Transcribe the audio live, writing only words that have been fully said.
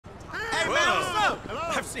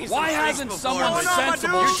Why hasn't someone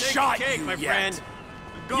sensible shot you my yet? friend.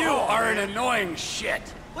 You are an annoying shit.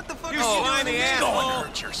 What the fuck? You slimy Go asshole. and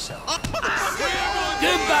hurt yourself.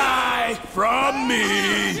 Goodbye from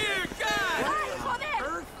me.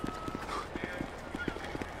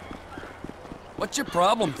 What's your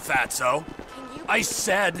problem, fatso? I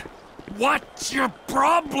said, what's your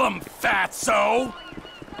problem, fatso?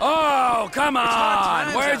 Oh, come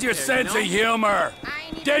on! Where's your sense of humor?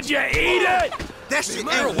 Did you eat it?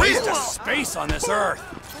 You're a waste of space on this earth.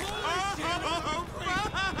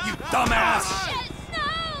 You dumbass!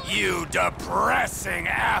 You depressing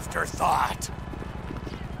afterthought!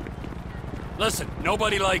 Listen,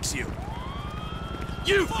 nobody likes you.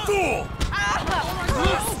 You fool!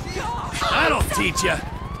 That'll teach you.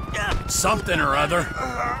 Something or other.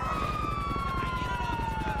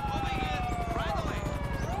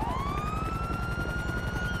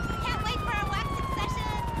 Can't wait for our waxing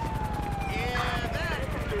session.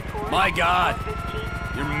 My God,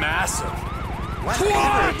 you're massive.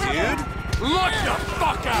 Whatever, dude. Look the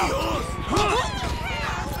fuck out!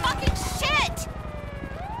 Fucking shit!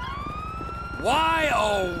 Why,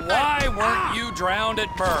 oh, why weren't you drowned at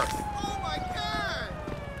birth? Oh my God!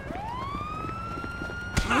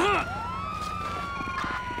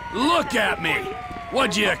 Look at me!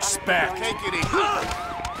 What'd you expect? Take it easy.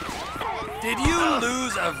 Did you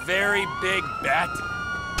lose a very big bet?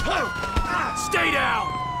 Stay down!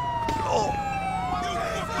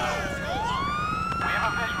 We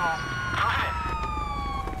have a visual. Move it.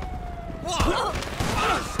 Whoa!